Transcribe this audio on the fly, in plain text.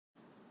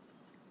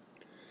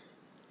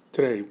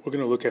Today, we're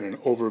going to look at an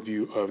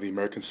overview of the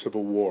American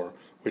Civil War,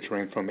 which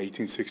ran from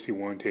 1861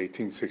 to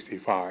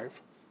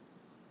 1865.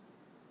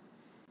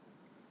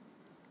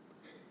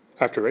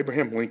 After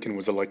Abraham Lincoln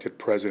was elected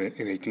president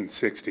in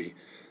 1860,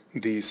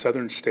 the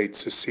southern states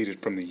seceded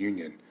from the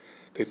Union.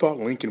 They thought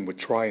Lincoln would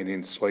try and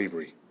end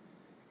slavery.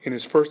 In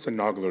his first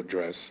inaugural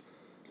address,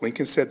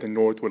 Lincoln said the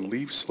North would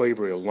leave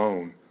slavery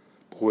alone,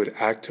 but would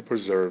act to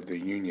preserve the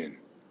Union.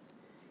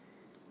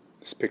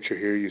 This picture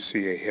here, you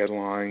see a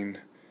headline,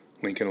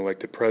 Lincoln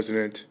elected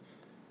president,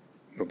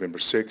 November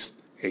 6,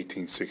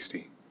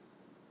 1860.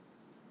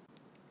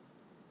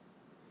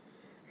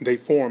 They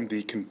formed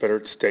the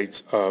Confederate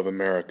States of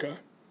America.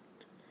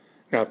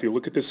 Now, if you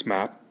look at this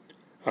map,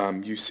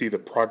 you see the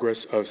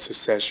progress of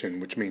secession,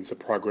 which means the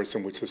progress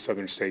in which the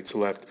southern states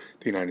left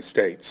the United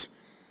States.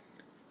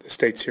 The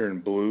states here in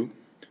blue,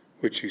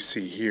 which you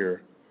see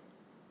here,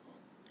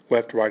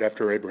 left right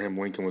after Abraham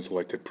Lincoln was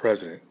elected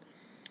president.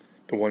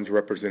 The ones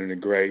represented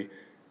in gray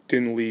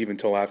didn't leave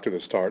until after the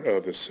start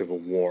of the Civil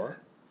War.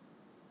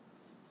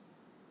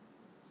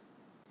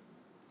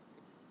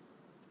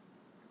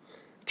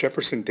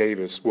 Jefferson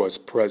Davis was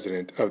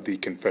president of the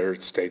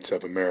Confederate States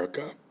of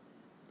America.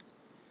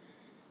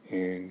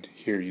 And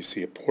here you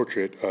see a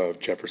portrait of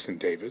Jefferson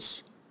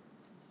Davis.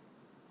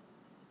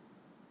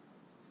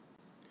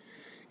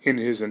 In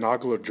his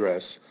inaugural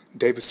address,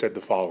 Davis said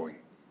the following: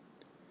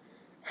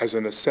 "As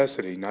a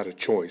necessity, not a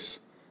choice,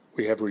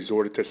 we have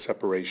resorted to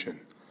separation.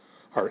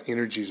 Our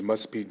energies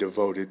must be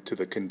devoted to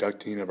the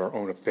conducting of our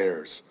own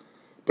affairs,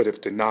 but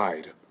if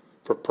denied,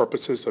 for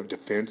purposes of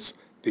defense,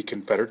 the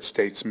Confederate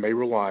States may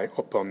rely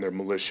upon their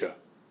militia."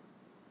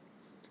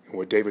 And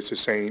what Davis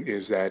is saying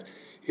is that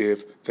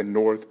if the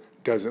North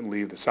doesn't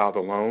leave the South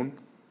alone,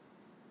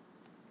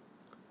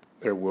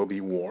 there will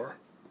be war.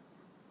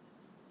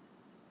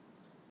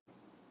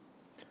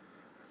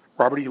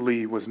 Robert E.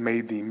 Lee was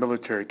made the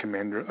military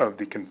commander of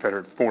the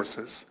Confederate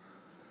forces.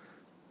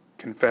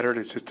 Confederate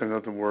is just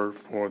another word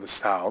for the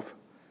South.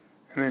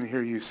 And then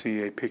here you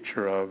see a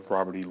picture of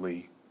Robert E.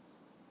 Lee.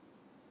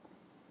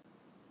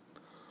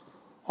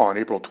 On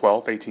April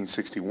 12,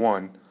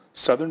 1861,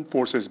 Southern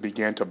forces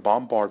began to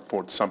bombard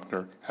Fort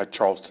Sumter at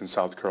Charleston,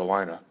 South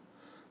Carolina.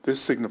 This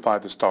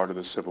signified the start of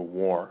the Civil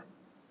War.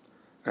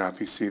 Now, if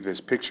you see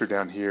this picture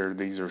down here,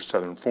 these are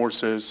Southern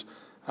forces.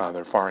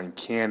 They're firing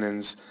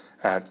cannons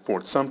at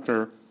Fort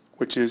Sumter,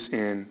 which is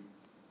in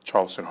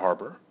Charleston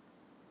Harbor.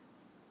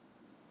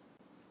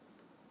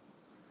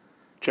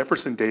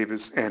 Jefferson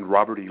Davis and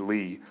Robert E.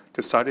 Lee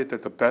decided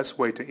that the best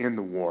way to end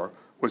the war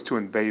was to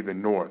invade the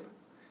North.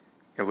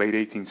 In late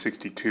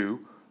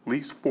 1862,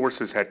 Lee's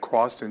forces had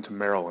crossed into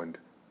Maryland.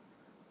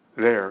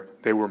 There,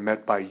 they were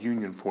met by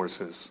Union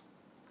forces.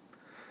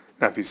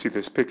 Now, if you see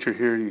this picture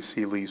here, you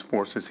see Lee's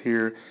forces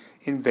here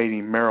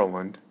invading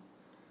Maryland,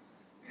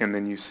 and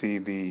then you see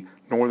the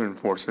Northern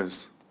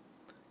forces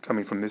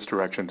coming from this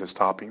direction to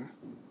stop him.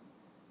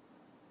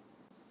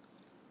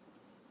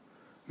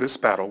 This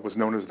battle was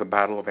known as the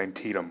Battle of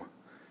Antietam.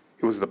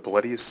 It was the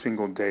bloodiest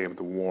single day of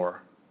the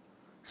war.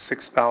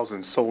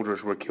 6,000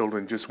 soldiers were killed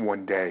in just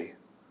one day.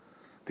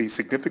 The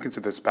significance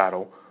of this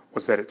battle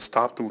was that it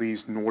stopped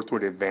Lee's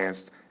northward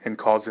advance and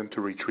caused him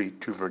to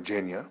retreat to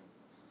Virginia.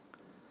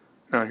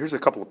 Now, here's a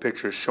couple of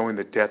pictures showing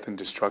the death and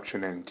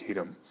destruction at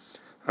Antietam.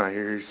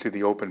 Here you see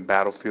the open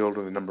battlefield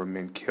with the number of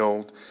men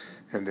killed,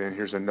 and then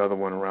here's another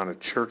one around a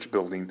church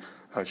building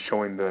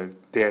showing the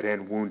dead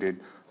and wounded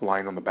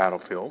lying on the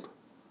battlefield.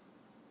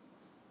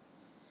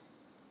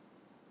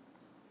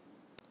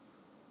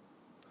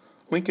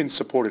 Lincoln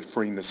supported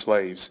freeing the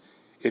slaves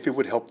if it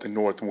would help the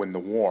North win the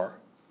war.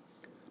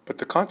 But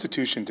the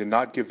Constitution did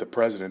not give the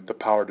president the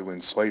power to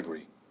end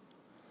slavery.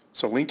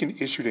 So Lincoln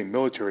issued a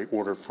military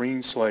order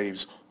freeing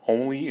slaves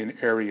only in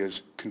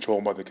areas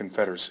controlled by the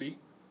Confederacy.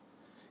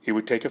 It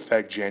would take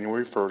effect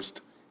January 1st,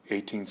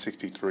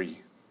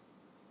 1863.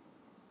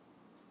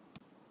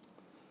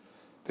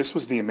 This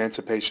was the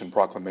Emancipation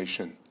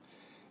Proclamation.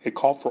 It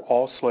called for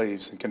all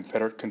slaves in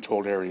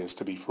Confederate-controlled areas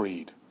to be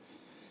freed.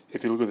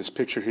 If you look at this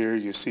picture here,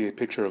 you see a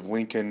picture of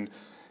Lincoln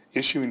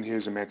issuing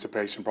his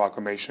Emancipation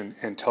Proclamation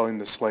and telling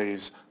the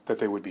slaves that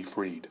they would be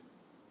freed.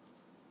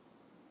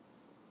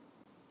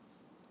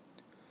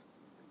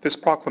 This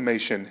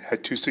proclamation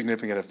had two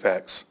significant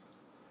effects.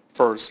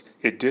 First,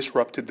 it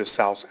disrupted the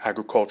South's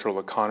agricultural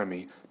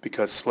economy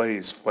because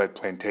slaves fled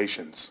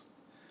plantations.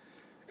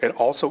 It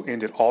also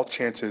ended all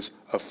chances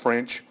of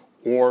French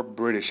or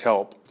British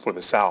help for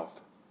the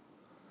South.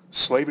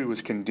 Slavery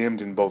was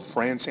condemned in both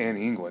France and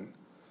England.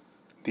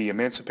 The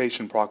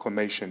Emancipation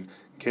Proclamation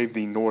gave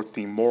the North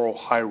the moral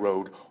high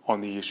road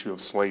on the issue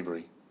of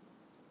slavery.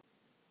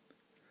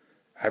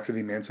 After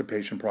the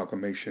Emancipation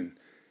Proclamation,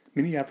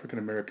 many African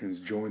Americans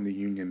joined the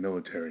Union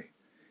military.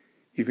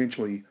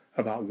 Eventually,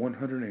 about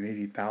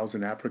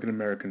 180,000 African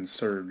Americans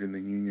served in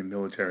the Union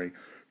military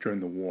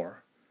during the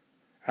war.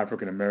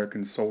 African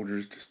American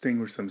soldiers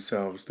distinguished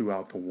themselves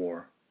throughout the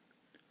war.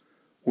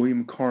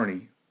 William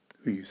Carney,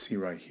 who you see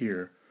right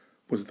here,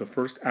 was the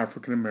first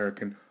African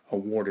American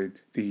awarded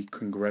the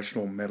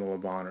Congressional Medal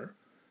of Honor,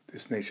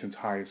 this nation's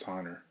highest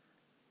honor.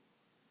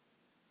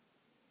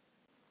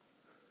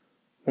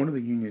 One of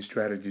the Union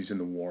strategies in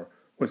the war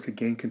was to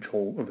gain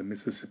control of the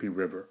Mississippi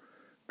River,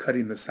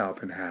 cutting the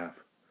South in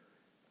half.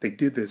 They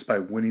did this by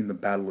winning the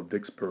Battle of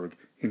Vicksburg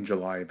in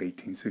July of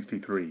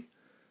 1863.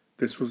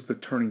 This was the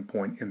turning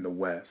point in the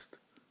West.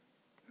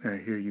 Now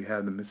here you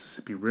have the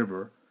Mississippi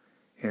River,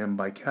 and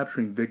by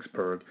capturing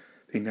Vicksburg,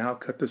 they now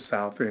cut the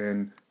South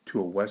into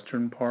a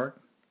western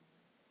part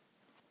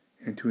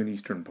and to an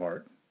eastern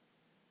part.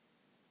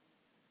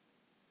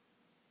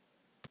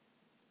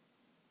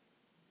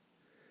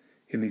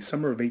 In the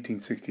summer of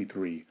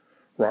 1863,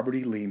 Robert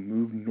E. Lee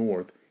moved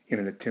north in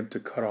an attempt to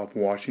cut off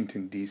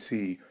Washington,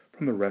 D.C.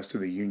 from the rest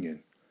of the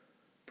Union.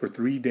 For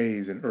 3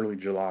 days in early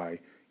July,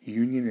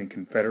 Union and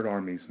Confederate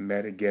armies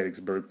met at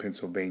Gettysburg,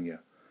 Pennsylvania.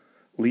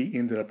 Lee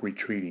ended up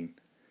retreating.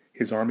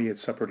 His army had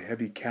suffered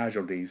heavy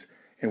casualties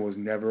and was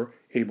never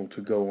able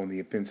to go on the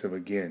offensive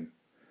again.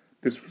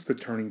 This was the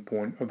turning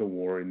point of the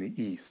war in the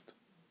East.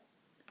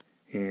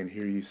 And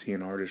here you see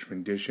an artist's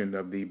rendition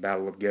of the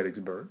Battle of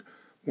Gettysburg,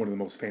 one of the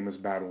most famous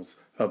battles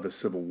of the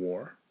Civil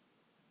War.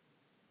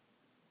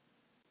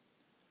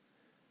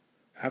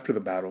 After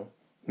the battle,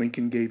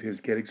 Lincoln gave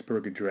his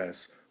Gettysburg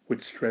Address,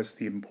 which stressed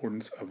the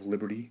importance of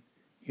liberty,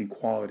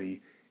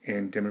 equality,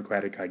 and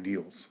democratic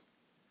ideals.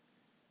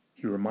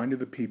 He reminded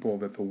the people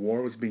that the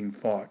war was being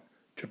fought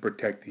to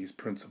protect these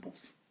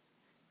principles.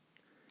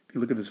 If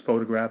you look at this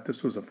photograph,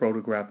 this was a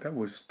photograph that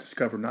was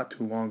discovered not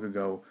too long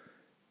ago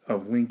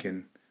of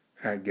Lincoln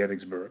at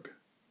Gettysburg.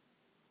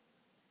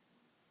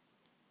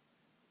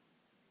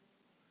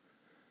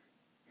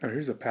 Now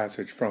here's a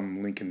passage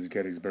from Lincoln's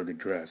Gettysburg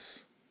Address.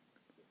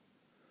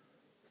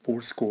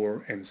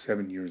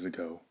 7 years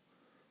ago,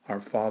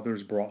 our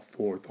fathers brought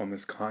forth on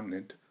this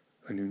continent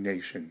a new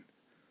nation,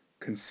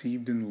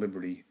 conceived in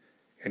liberty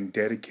and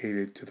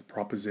dedicated to the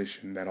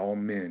proposition that all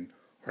men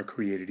are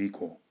created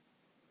equal,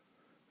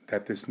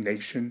 that this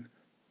nation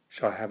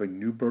shall have a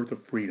new birth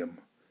of freedom,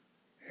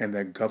 and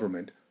that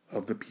government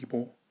of the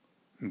people,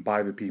 and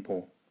by the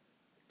people,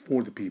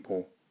 for the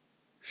people,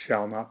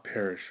 shall not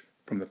perish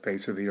from the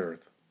face of the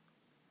earth.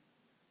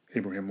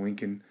 Abraham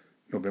Lincoln,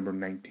 November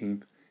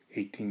 19,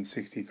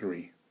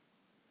 1863.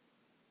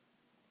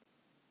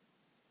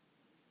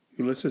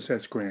 Ulysses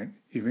S. Grant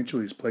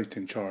eventually is placed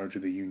in charge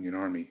of the Union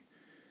Army,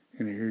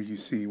 and here you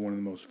see one of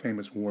the most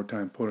famous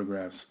wartime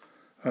photographs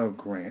of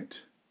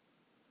Grant.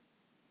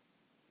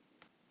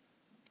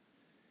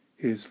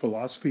 His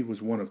philosophy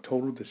was one of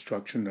total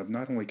destruction of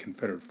not only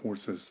Confederate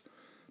forces,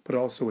 but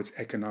also its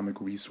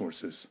economic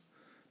resources.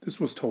 This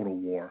was total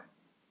war.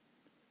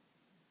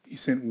 He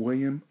sent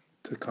William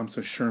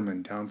Tecumseh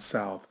Sherman down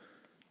south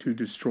to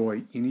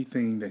destroy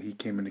anything that he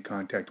came into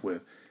contact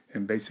with.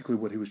 And basically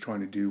what he was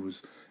trying to do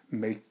was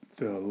make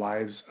the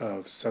lives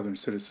of Southern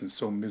citizens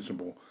so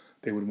miserable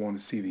they would want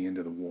to see the end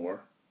of the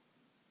war.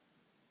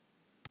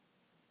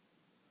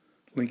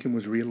 Lincoln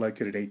was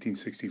reelected in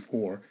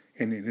 1864,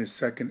 and in his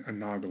second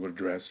inaugural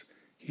address,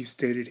 he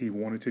stated he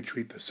wanted to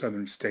treat the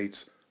Southern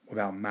states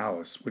without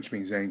malice, which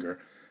means anger,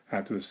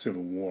 after the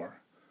Civil War.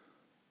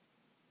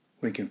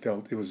 Lincoln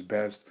felt it was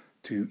best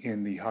to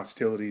end the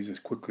hostilities as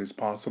quickly as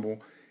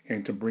possible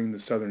and to bring the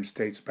Southern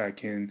states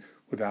back in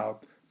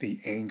without the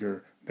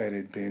anger that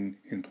had been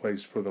in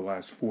place for the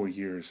last 4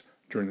 years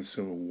during the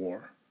Civil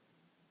War.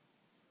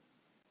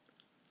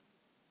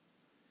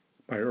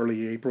 By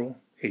early April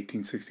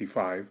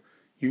 1865,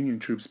 Union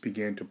troops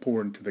began to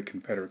pour into the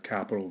Confederate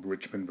capital of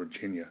Richmond,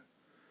 Virginia.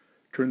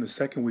 During the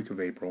second week of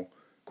April,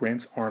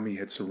 Grant's army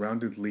had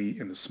surrounded Lee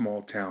in the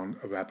small town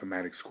of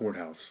Appomattox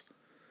Courthouse.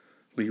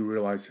 Lee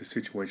realized the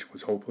situation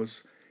was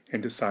hopeless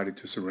and decided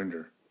to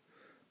surrender.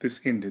 This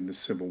ended the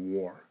Civil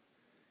War.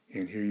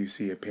 And here you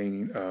see a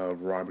painting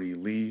of Robert E.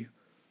 Lee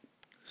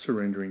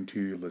surrendering to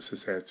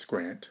Ulysses S.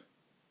 Grant.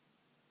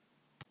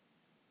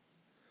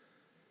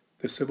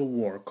 The Civil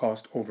War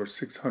cost over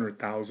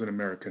 600,000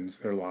 Americans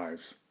their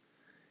lives.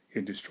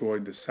 It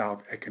destroyed the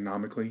South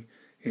economically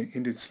and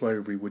ended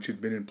slavery, which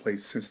had been in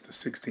place since the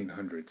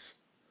 1600s.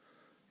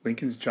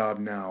 Lincoln's job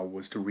now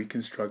was to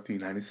reconstruct the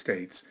United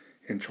States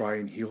and try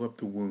and heal up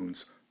the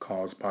wounds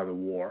caused by the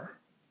war.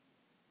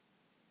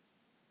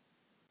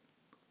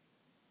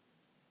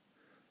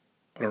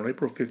 But on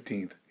April 15,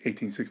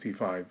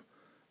 1865,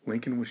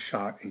 Lincoln was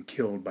shot and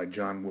killed by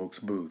John Wilkes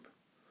Booth.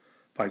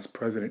 Vice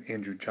President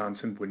Andrew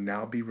Johnson would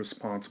now be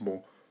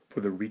responsible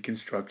for the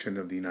reconstruction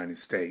of the United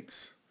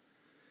States.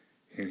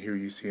 And here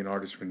you see an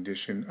artist's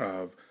rendition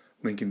of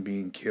Lincoln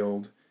being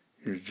killed.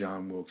 Here's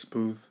John Wilkes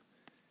Booth.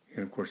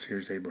 And of course,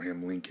 here's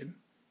Abraham Lincoln.